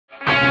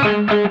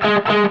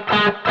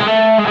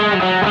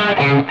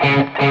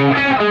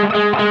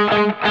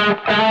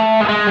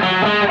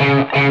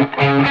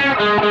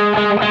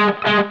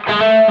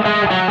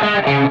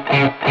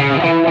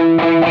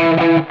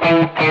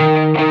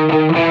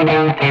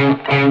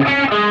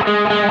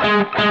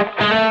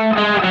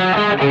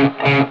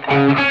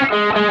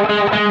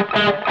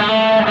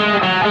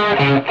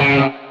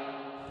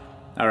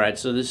Alright,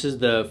 so this is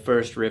the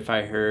first riff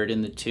I heard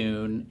in the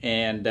tune,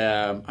 and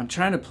I'm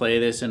trying to play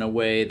this in a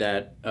way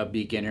that a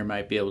beginner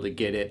might be able to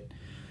get it.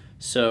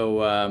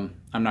 So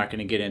I'm not going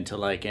to get into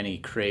like any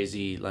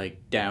crazy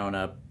like down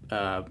up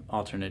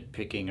alternate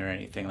picking or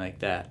anything like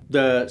that.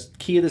 The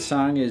key of the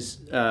song is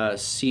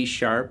C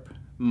sharp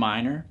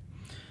minor.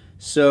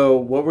 So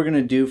what we're going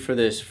to do for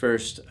this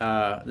first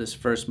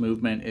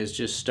movement is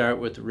just start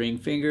with the ring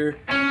finger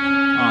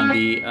on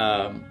the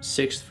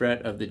 6th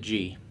fret of the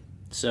G.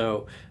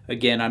 So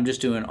again, I'm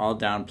just doing all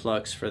down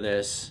plucks for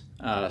this.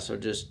 So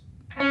just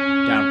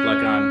down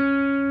pluck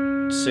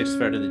on 6th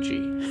fret of the G.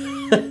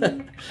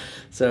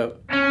 So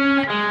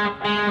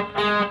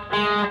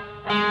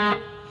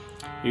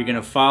you're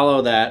gonna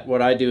follow that.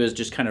 What I do is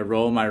just kind of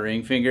roll my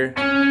ring finger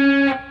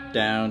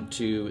down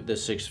to the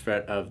 6th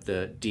fret of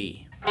the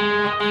D.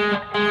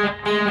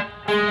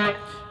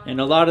 And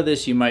a lot of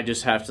this you might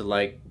just have to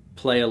like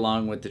play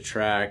along with the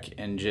track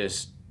and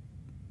just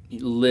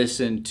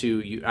listen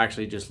to, you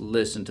actually just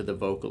listen to the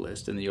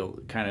vocalist, and you'll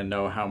kind of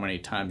know how many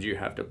times you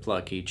have to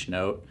pluck each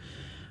note.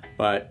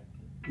 But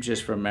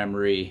just from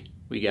memory,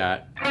 we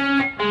got,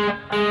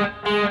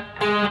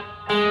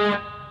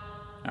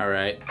 all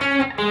right.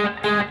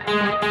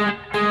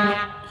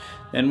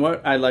 Then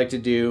what I like to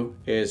do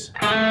is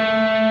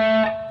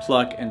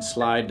pluck and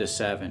slide to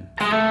 7,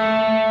 and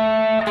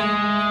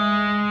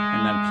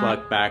then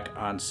pluck back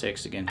on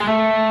 6 again.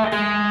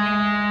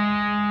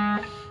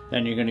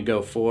 Then you're going to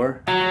go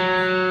 4,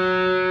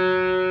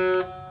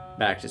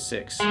 back to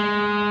 6.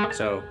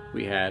 So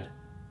we had,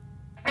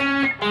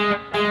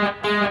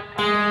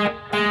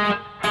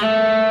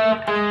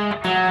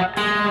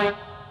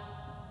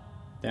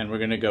 then we're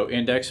going to go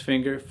index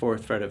finger,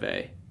 4th fret of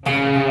A.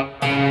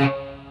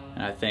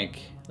 And I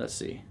think, let's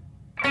see.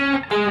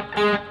 I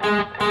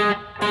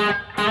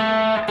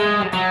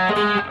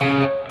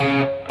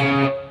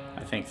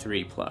think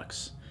 3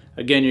 plucks.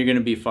 Again, you're going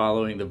to be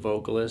following the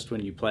vocalist when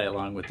you play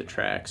along with the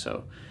track,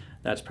 so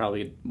that's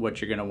probably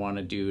what you're going to want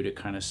to do to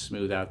kind of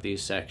smooth out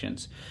these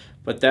sections.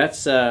 But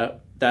that's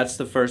the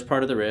first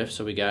part of the riff.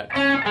 So we got,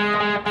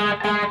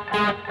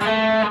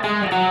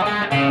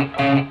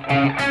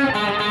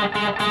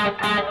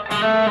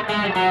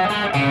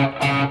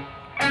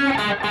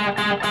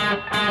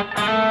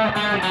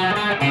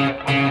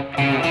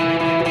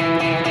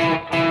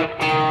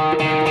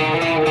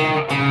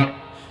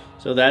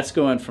 so that's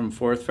going from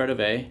 4th fret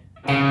of A.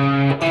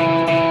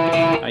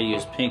 I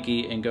use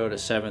pinky and go to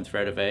 7th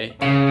fret of A.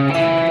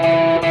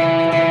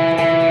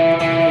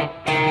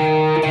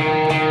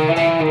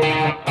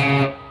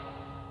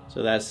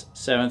 So that's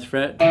 7th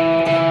fret to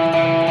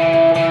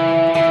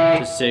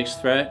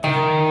 6th fret,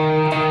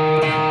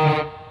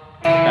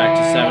 back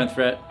to 7th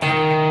fret,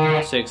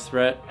 6th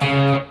fret.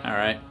 All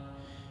right.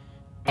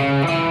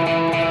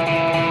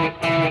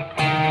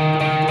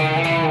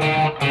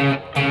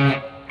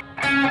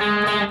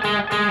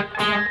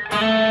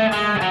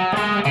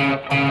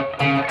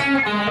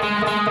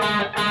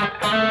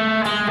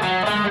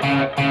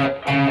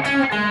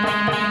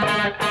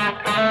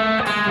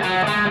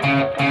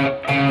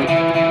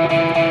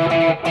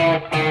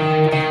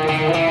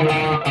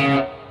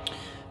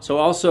 So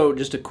also,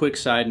 just a quick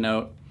side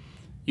note,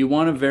 you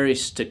want a very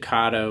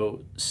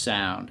staccato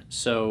sound.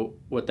 So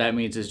what that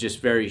means is just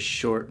very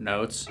short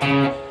notes.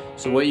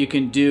 So what you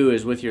can do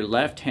is with your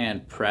left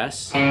hand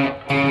press and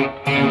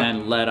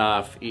then let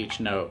off each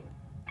note.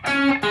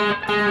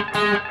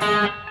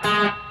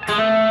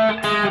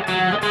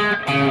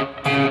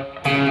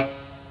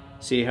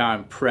 See how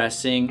I'm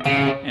pressing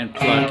and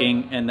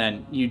plucking, and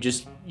then you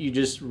just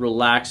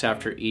relax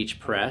after each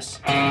press.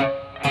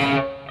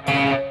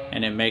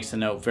 And it makes the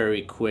note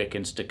very quick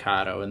and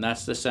staccato, and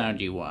that's the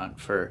sound you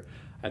want for,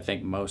 I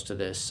think, most of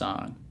this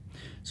song.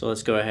 So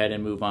let's go ahead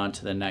and move on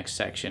to the next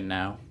section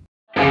now.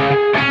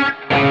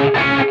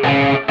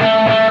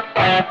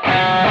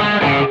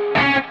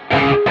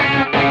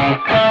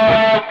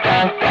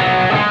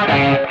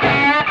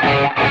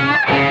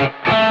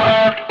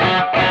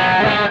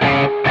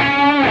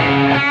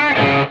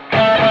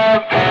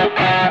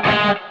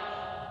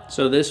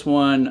 So this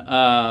one,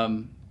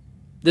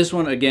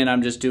 again,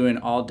 I'm just doing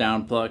all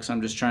down plucks.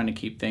 I'm just trying to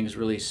keep things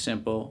really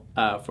simple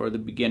for the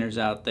beginners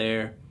out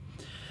there.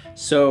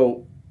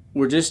 So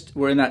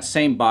we're in that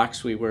same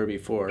box we were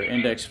before,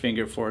 index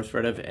finger, 4th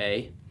fret of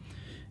A,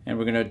 and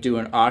we're gonna do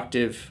an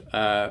octave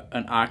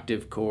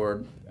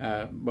chord,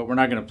 but we're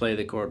not gonna play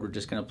the chord. We're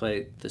just gonna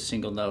play the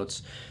single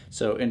notes.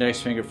 So index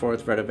finger,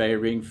 4th fret of A,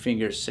 ring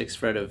finger, 6th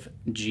fret of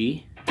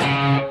G.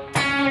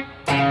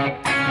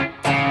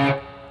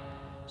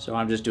 So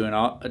I'm just doing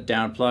all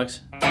down plucks,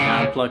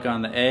 down pluck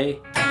on the A,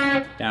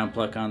 down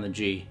pluck on the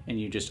G,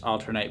 and you just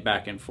alternate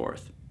back and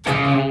forth.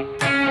 And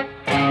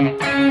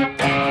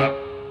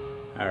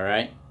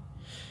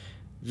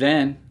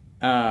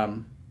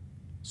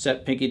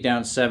set pinky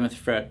down 7th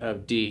fret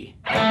of D,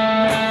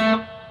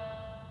 and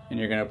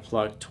you're going to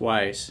pluck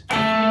twice.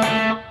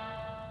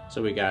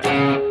 So we got,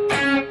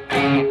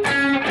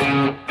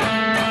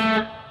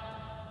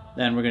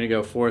 then we're going to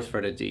go 4th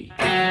fret of D.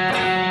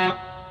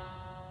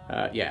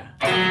 Yeah.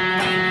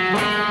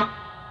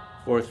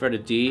 4th fret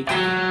of D to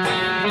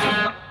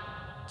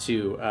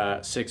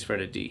 6th fret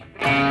of D.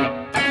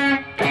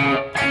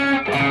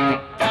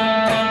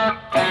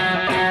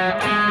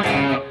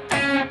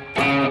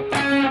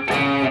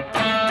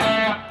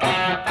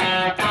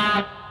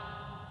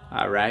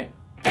 All right.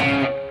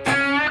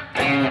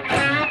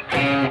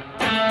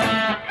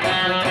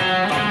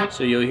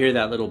 So you'll hear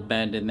that little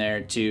bend in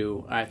there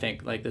too. I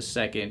think like the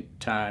second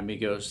time he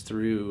goes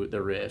through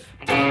the riff.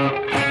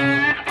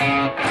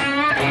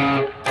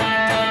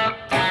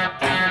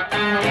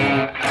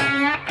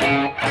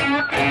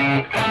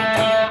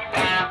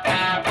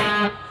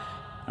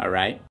 All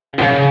right.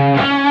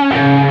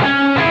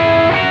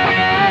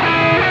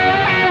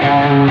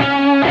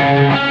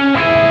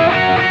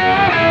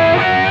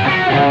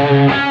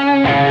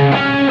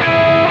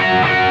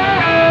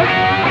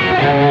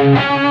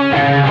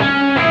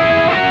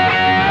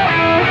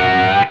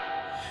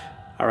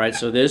 Alright,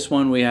 so this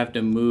one we have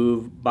to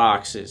move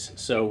boxes.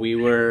 So we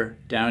were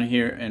down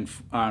here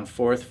on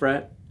 4th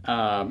fret.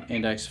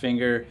 Index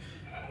finger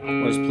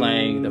was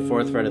playing the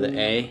 4th fret of the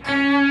A.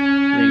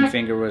 Ring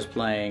finger was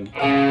playing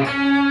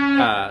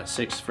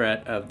 6th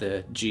fret of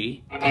the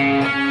G.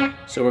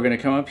 So we're going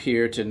to come up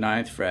here to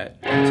 9th fret.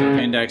 So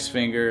index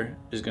finger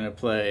is going to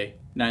play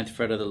 9th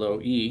fret of the low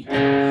E.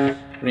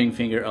 Ring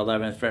finger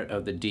 11th fret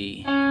of the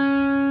D.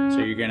 So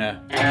you're going to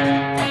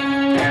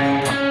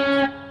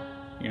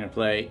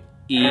play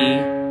E, D, E,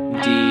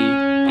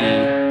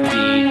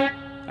 D,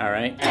 all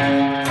right?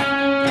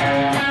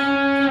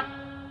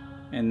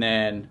 And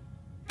then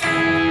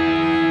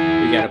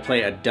we got to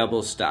play a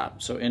double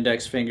stop. So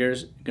index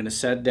fingers going to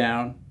set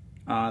down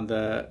on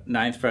the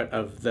 9th fret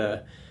of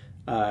the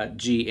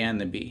G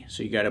and the B.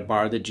 So you got to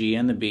bar the G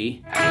and the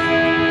B.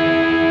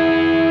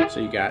 So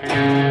you got,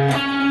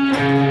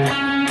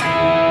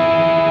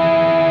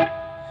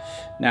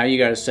 now you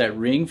got to set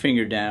ring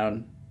finger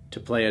down to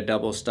play a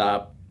double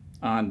stop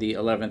on the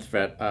 11th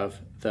fret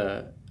of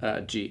the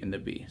G and the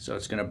B. So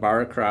it's going to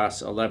bar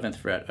across 11th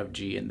fret of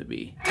G and the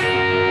B.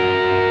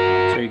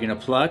 So you're going to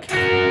pluck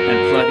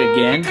and pluck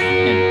again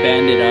and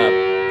bend it up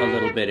a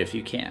little bit if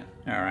you can.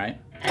 All right.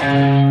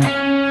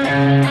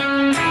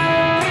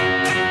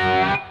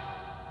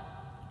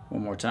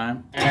 One more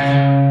time.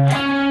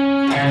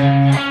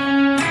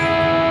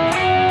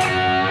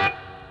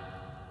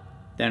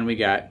 Then we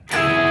got,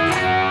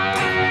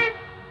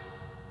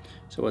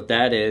 so what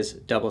that is,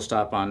 double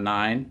stop on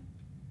 9.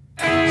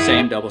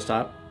 Same double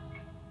stop.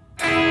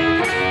 So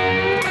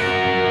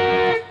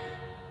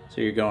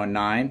you're going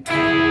 9,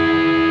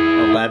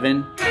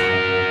 11,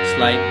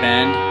 slight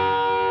bend,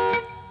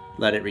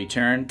 let it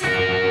return,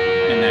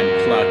 and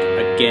then pluck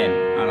again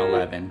on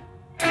 11.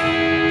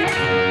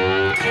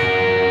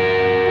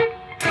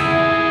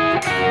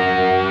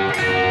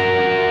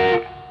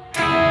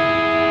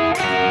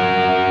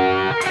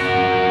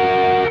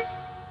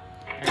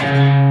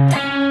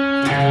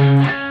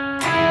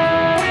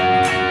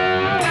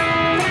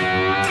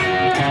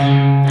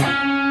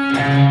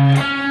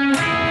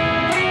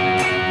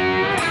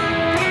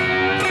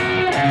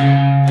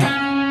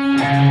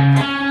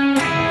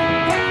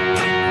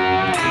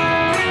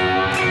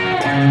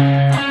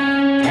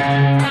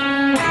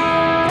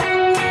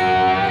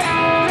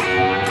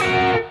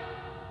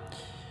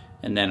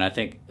 And then I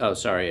think, oh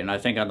sorry, and I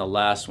think on the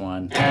last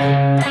one,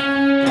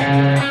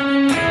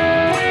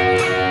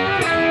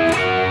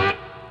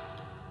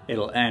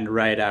 it'll end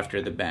right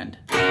after the bend.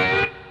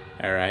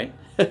 All right.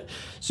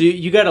 So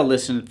you got to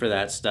listen for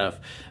that stuff.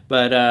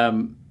 But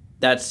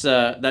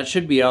that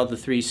should be all the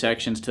 3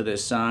 sections to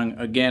this song.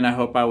 Again, I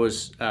hope I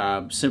was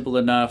simple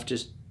enough.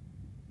 Just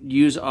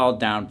use all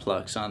down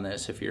plucks on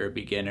this if you're a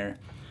beginner.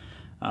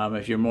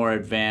 If you're more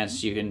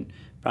advanced, you can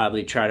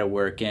probably try to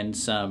work in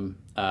some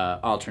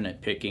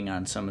alternate picking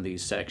on some of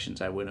these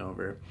sections I went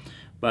over.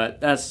 But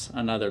that's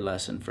another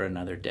lesson for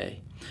another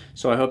day.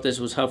 So I hope this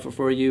was helpful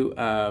for you.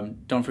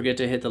 Don't forget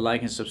to hit the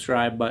like and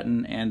subscribe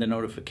button and the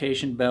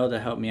notification bell to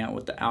help me out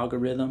with the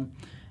algorithm.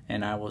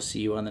 And I will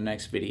see you on the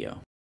next video.